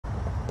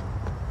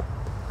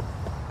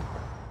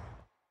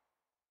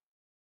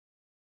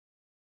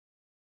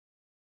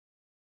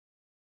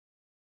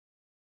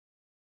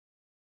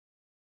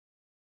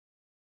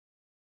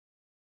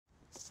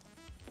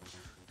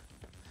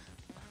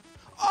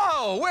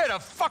Yo, where the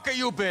fuck have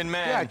you been,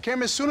 man? Yeah, I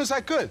came as soon as I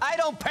could. I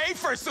don't pay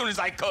for as soon as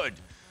I could.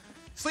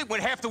 Sleep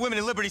with half the women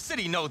in Liberty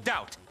City, no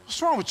doubt.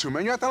 What's wrong with you,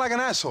 man? You're acting like an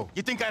asshole.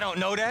 You think I don't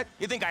know that?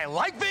 You think I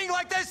like being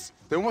like this?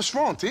 Then what's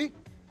wrong, T?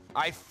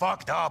 I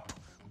fucked up.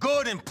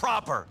 Good and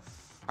proper.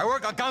 I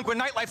worked Algonquin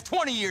nightlife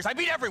 20 years. I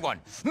beat everyone.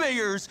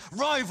 Mayors,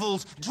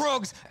 rivals,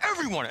 drugs,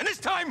 everyone. And this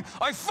time,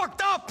 I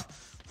fucked up.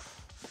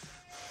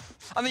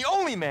 I'm the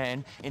only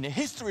man in the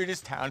history of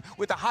this town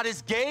with the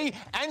hottest gay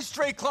and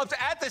straight clubs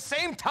at the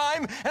same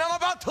time, and I'm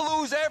about to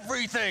lose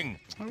everything.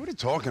 What are you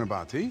talking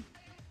about, T?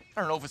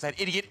 I don't know if it's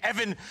that idiot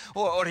Evan,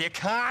 or the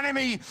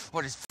economy,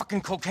 or this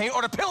fucking cocaine,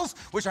 or the pills,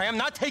 which I am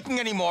not taking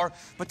anymore,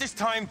 but this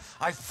time,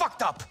 I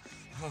fucked up.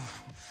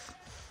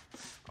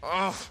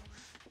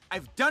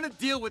 I've done a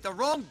deal with the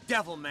wrong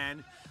devil,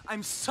 man.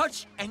 I'm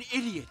such an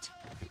idiot.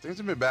 Things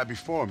have been bad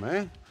before,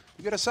 man.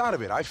 You get us out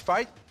of it. I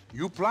fight,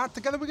 you plot,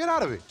 together we get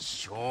out of it.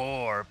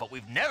 Sure, but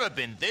we've never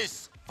been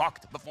this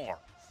fucked before.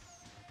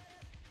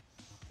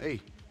 Hey,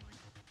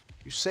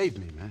 you saved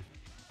me, man.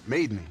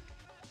 Made me.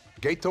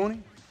 Gay Tony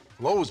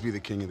will always be the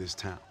king of this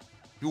town.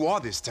 You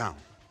are this town.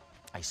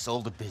 I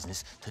sold the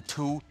business to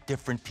 2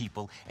 different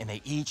people, and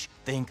they each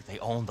think they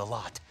own the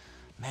lot.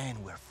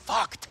 Man, we're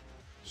fucked.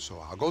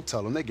 So I'll go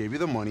tell them they gave you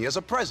the money as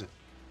a present.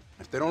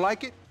 If they don't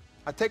like it,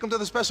 I take them to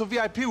the special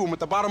VIP room at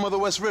the bottom of the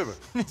West River.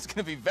 It's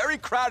gonna be very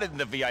crowded in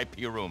the VIP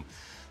room.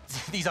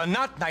 These are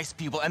not nice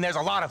people, and there's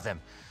a lot of them.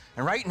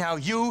 And right now,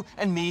 you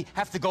and me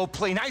have to go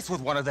play nice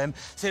with one of them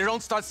so they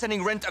don't start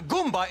sending Rent a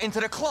Goomba into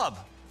the club.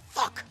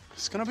 Fuck.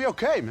 It's gonna be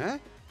okay, man.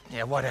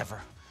 Yeah,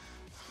 whatever.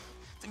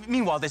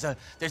 Meanwhile, there's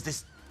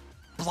this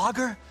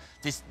blogger,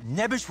 this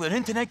nebbish with an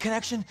internet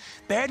connection,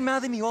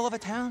 bad-mouthing me all over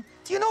town.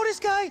 Do you know this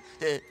guy?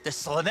 The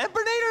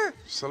Celebrinator?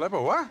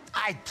 Celebra what?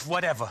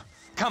 Whatever.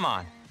 Come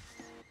on.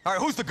 All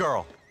right, who's the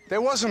girl?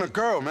 There wasn't a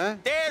girl, man.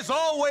 There's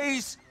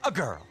always a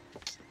girl.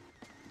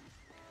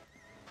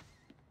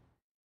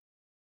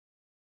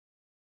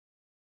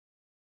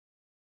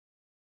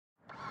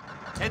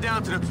 Head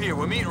down to the pier.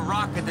 We're meeting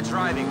Rock at the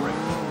driving range.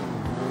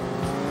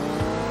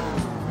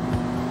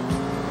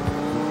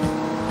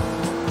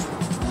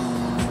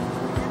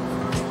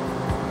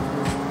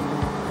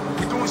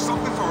 You doing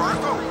something for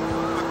Rocco?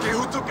 The kid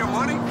who took your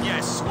money?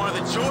 Yes, one of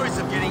the joys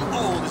of getting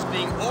old is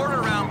being ordered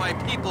around by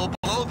people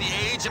below the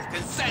age of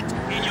consent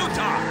in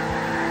Utah.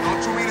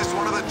 Don't you mean it's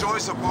one of the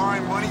joys of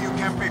borrowing money you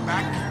can't pay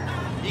back?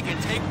 He can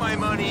take my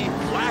money,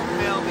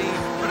 blackmail me,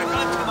 put a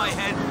gun to my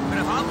head, but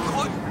if I'm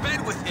caught in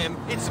bed with him,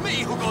 it's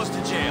me who goes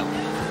to jail.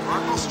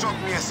 Rocco struck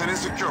me as an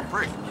insecure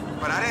prick,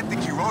 but I didn't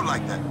think he rode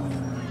like that.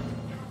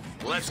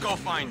 Let's go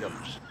find him.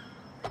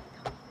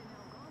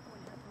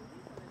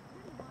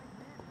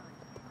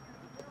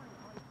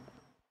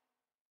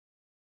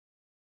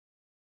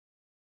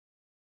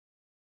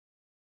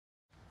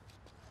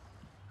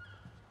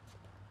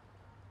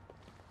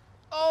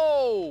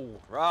 Oh!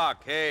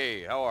 Rock,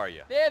 hey, how are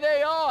you? There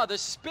they are, the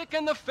spick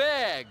and the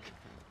fag.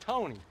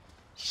 Tony,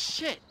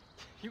 shit,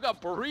 you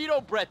got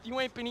burrito breath. You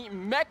ain't been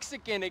eating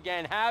Mexican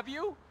again, have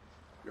you?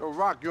 Yo,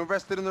 Rock, you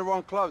invested in the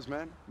wrong clubs,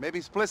 man.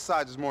 Maybe split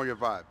sides is more your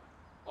vibe.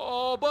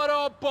 Oh,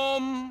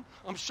 bum.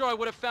 I'm sure I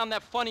would have found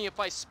that funny if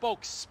I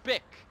spoke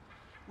spick.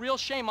 Real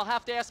shame, I'll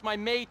have to ask my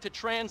maid to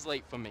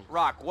translate for me.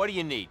 Rock, what do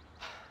you need?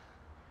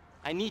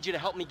 I need you to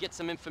help me get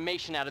some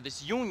information out of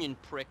this union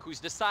prick who's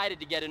decided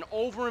to get an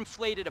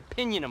overinflated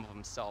opinion of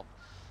himself.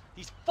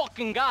 These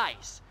fucking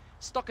guys,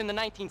 stuck in the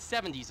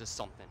 1970s or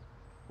something.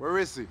 Where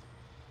is he?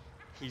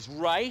 He's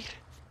right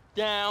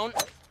down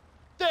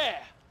there.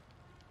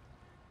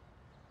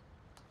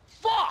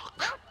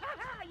 Fuck!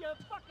 You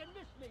fucking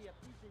missed me, you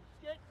piece of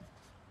shit.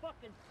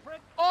 Fucking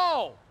prick.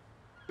 Oh!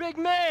 Big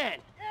man!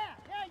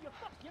 Yeah,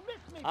 you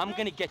missed me. I'm bitch.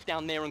 gonna get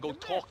down there and go You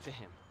talk missed. to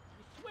him.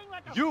 You swing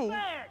like a You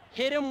fag.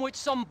 hit him with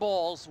some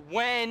balls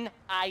when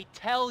I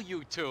tell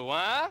you to,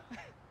 huh?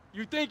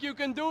 You think you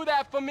can do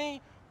that for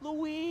me,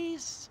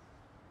 Louise?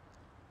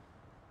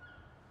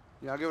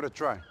 Yeah, I'll give it a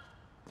try.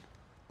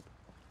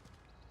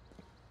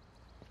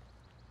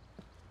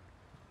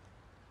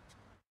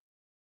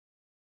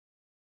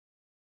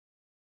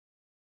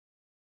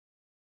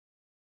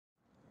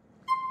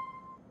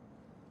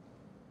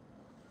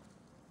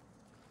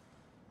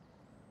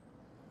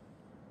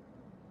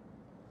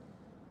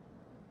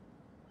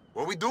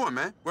 What we doing,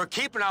 man? We're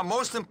keeping our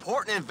most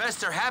important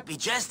investor happy.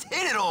 Just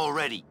hit it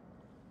already.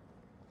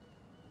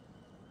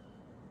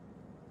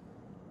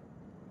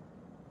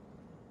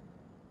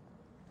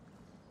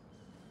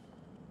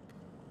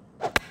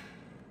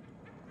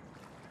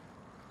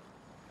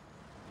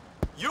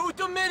 You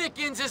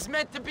Dominicans is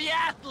meant to be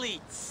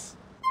athletes.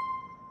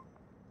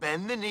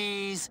 Bend the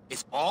knees.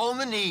 It's all in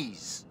the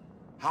knees.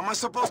 How am I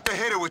supposed to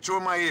hit it with you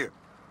in my ear?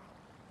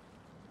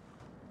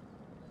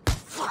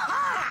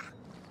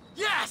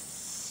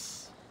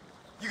 Yes!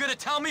 You gonna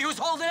tell me who's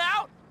holding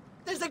out?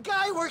 There's a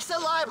guy who works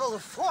at Libel,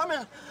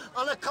 foreman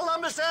on a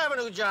Columbus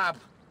Avenue job.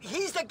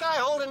 He's the guy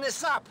holding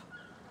this up.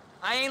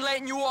 I ain't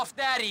letting you off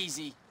that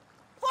easy.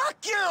 Fuck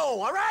you,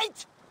 all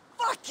right?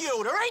 Fuck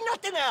you, there ain't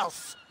nothing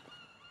else.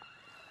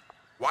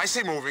 Why is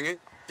he moving it?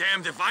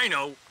 Damned if I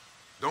know.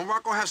 Don't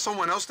Rocco have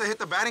someone else to hit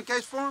the batting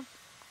cage for him?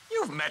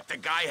 You've met the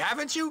guy,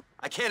 haven't you?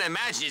 I can't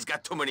imagine he's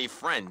got too many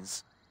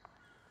friends.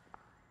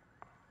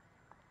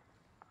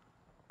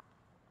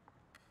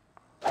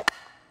 I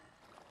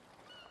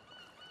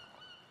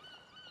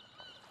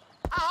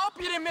hope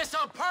you didn't miss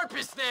on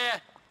purpose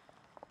there.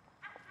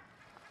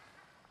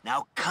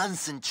 Now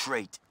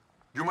concentrate.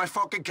 You my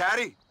fucking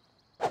caddy?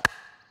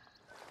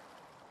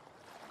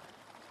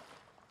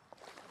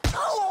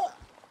 Oh!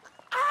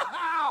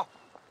 Ow!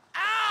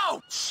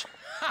 Ouch!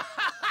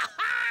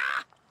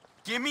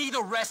 Give me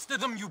the rest of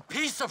them, you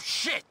piece of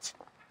shit!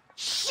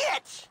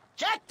 Shit!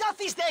 Jack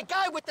Duffy's that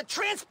guy with the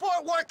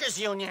Transport Workers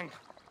Union.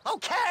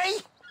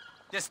 Okay?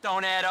 This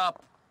don't add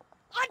up.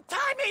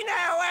 Untie me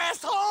now,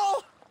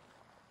 asshole!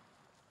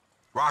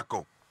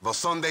 Rocco, the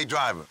Sunday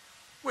driver.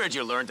 Where'd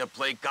you learn to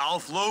play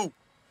golf, Lou?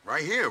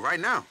 Right here, right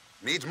now.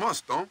 Needs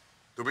must, don't?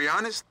 To be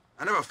honest,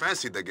 I never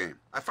fancied the game.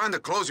 I find the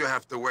clothes you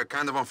have to wear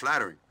kind of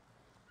unflattering.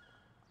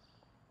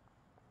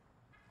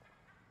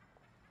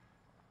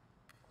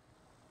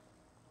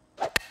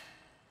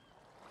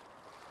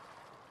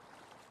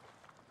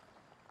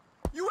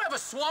 You ever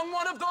swung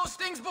one of those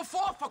things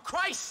before, for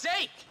Christ's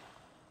sake?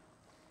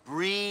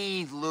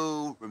 Breathe,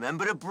 Lou.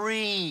 Remember to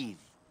breathe.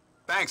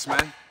 Thanks,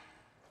 man.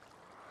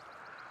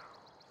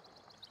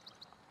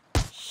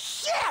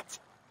 Shit!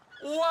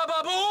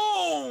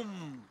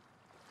 Wabba-boom!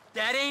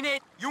 That ain't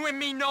it. You and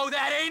me know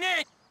that ain't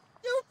it.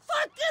 You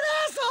fucking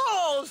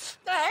assholes!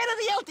 The head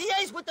of the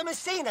LTA's with the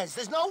Messinas.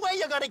 There's no way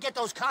you're gonna get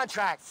those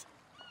contracts.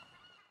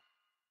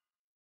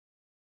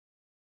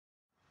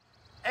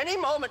 Any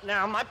moment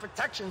now, my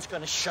protection's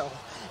gonna show,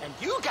 and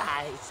you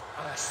guys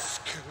are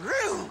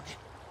screwed.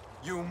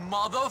 You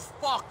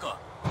motherfucker.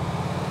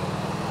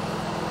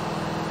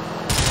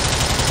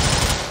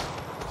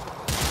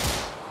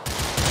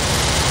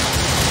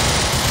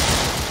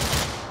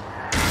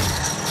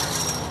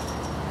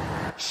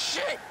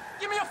 Shit!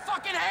 Give me a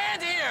fucking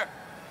hand here!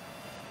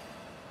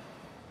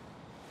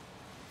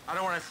 I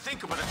don't want to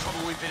think about the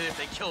trouble we've been in if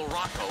they kill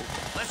Rocco.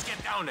 Let's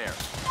get down there.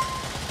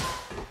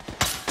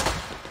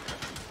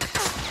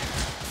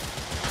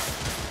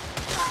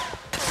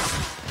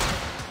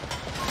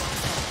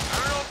 I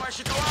don't know if I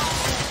should go out.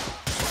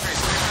 Okay,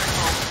 stay back,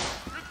 Tom.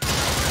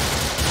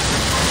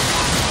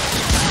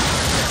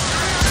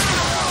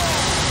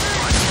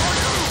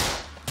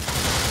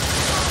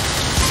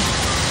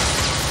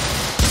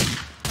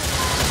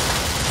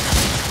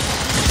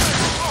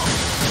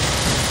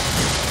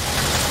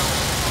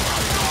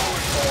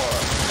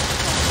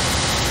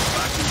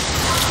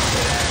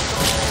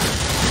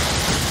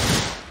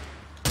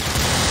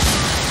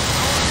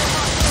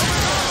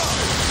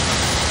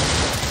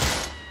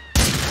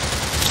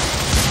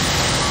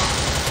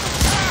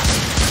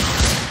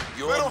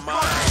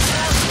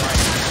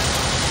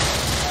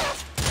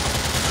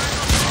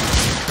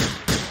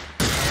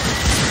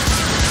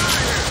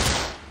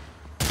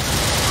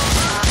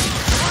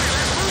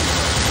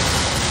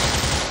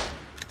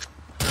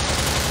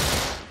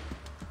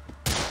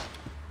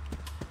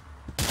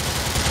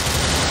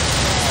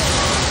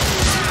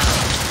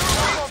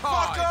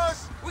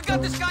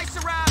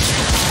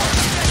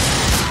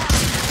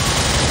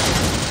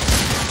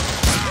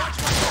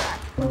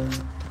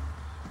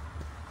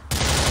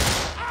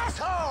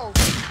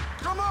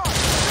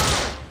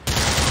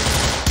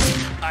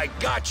 I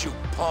got you,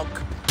 punk.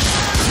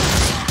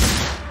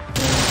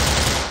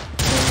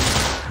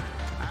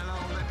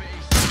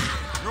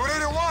 You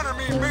didn't want to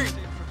meet me.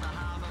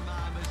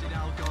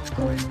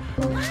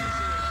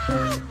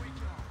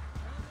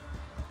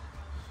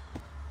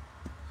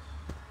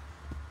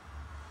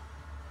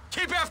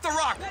 Keep after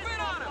Rock.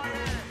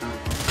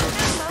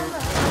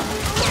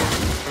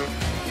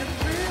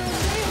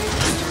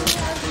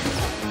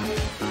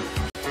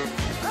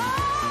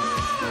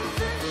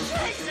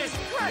 Jesus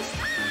Christ!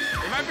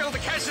 We might be able to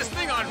catch this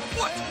thing on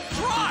foot.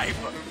 Drive!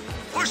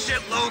 Push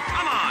it, Lou.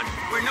 Come on.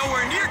 We're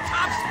nowhere near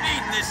top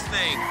speed in this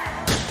thing.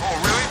 Oh,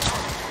 really?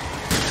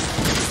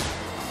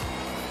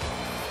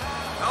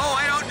 Oh,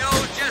 I don't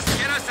know. Just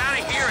get us out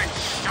of here and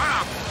shut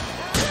up.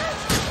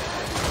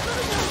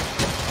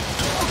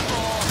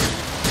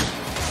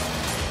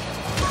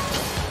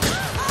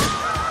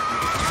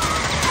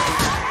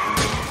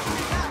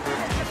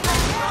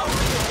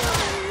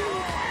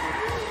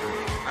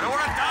 I don't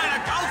want to die in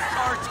a golf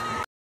cart.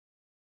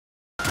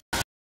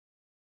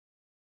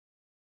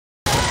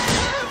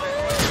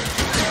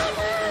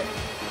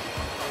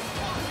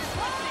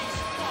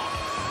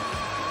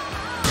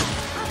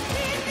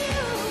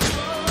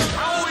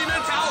 How are we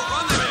meant to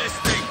outrun them in this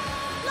thing?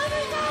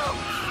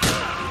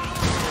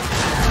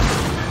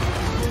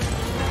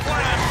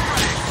 What a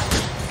trick!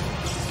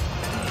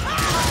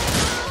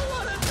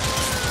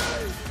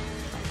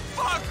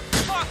 Fuck!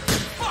 Fuck!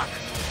 Fuck!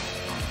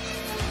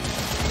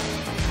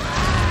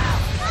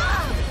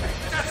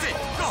 That's it!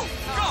 Go!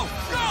 Go!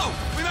 Go!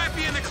 We might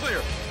be in the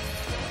clear.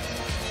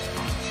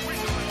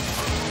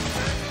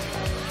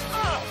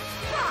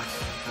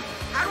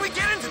 How do we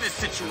get into this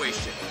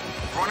situation?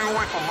 Running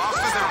away from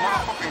mobsters in a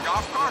motherfucking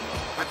golf cart?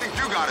 I think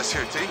you got us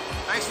here, T.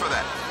 Thanks for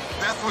that.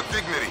 Death with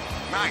dignity.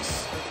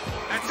 Nice.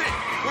 That's it.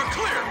 We're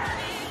clear.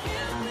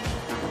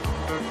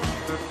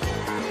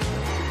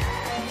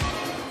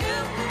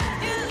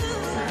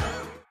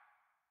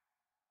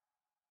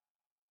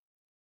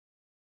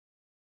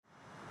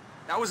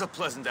 That was a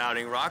pleasant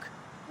outing, Rock.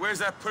 Where's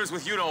that put us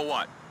with you know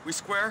what? We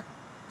square?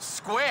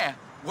 Square?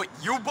 What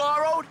you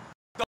borrowed?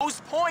 Those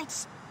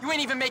points? You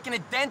ain't even making a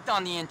dent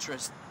on the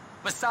interest.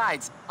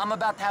 Besides, I'm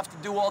about to have to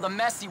do all the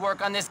messy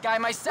work on this guy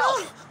myself.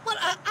 Oh, but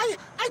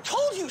I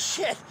told you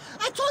shit.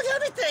 I told you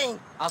everything.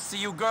 I'll see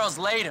you girls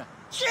later.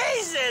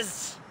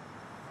 Jesus!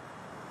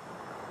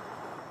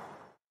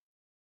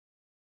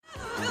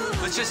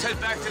 Let's just head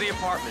back to the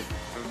apartment.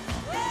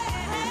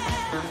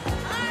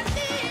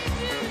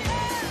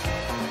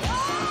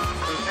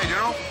 Hey, you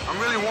know, I'm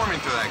really warming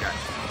to that guy.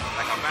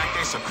 Like a back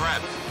case of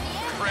crabs.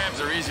 Crabs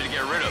are easy to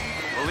get rid of.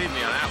 Believe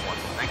me on that one.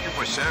 Thank you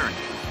for sharing.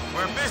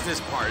 We're business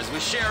partners.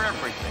 We share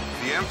everything.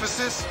 The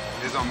emphasis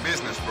is on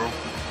business, bro.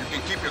 You can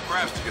keep your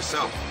crabs to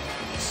yourself.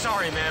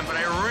 Sorry, man, but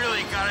I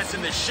really got us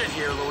in the shit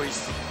here,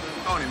 Luis.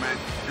 Tony, man,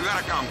 you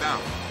gotta calm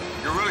down.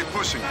 You're really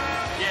pushing it.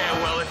 Yeah,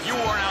 well, if you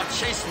weren't out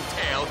chasing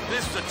tail,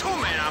 this was a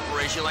two-man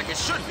operation like it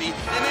should be,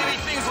 then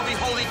maybe things will be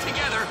holding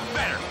together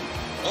better.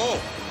 Oh,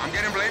 I'm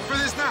getting blamed for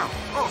this now?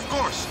 Oh, of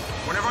course.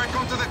 Whenever I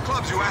come to the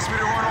clubs, you ask me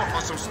to run off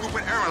on some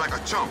stupid errand like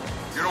a chump.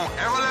 You don't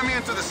ever let me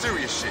into the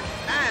serious shit.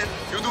 And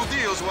you do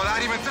deals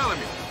without even telling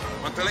me.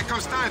 Until it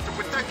comes time to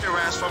protect your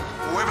ass from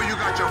whoever you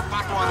got your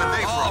pato on the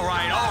day from. All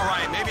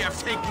right. Maybe I've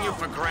taken you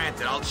for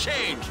granted. I'll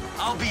change.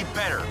 I'll be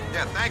better.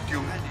 Yeah, thank you,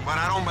 but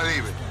I don't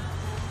believe it.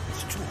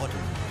 It's too hot.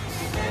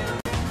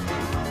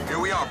 Here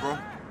we are, bro.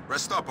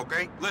 Rest up,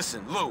 okay?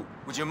 Listen, Lou,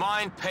 would you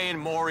mind paying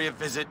Maury a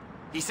visit?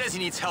 He says he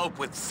needs help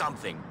with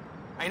something.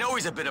 I know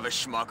he's a bit of a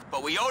schmuck,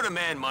 but we owe the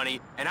man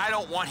money, and I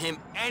don't want him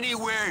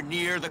anywhere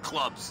near the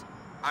clubs.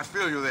 I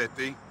feel you there,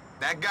 T.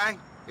 That guy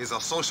is a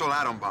social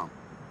atom bomb.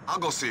 I'll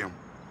go see him.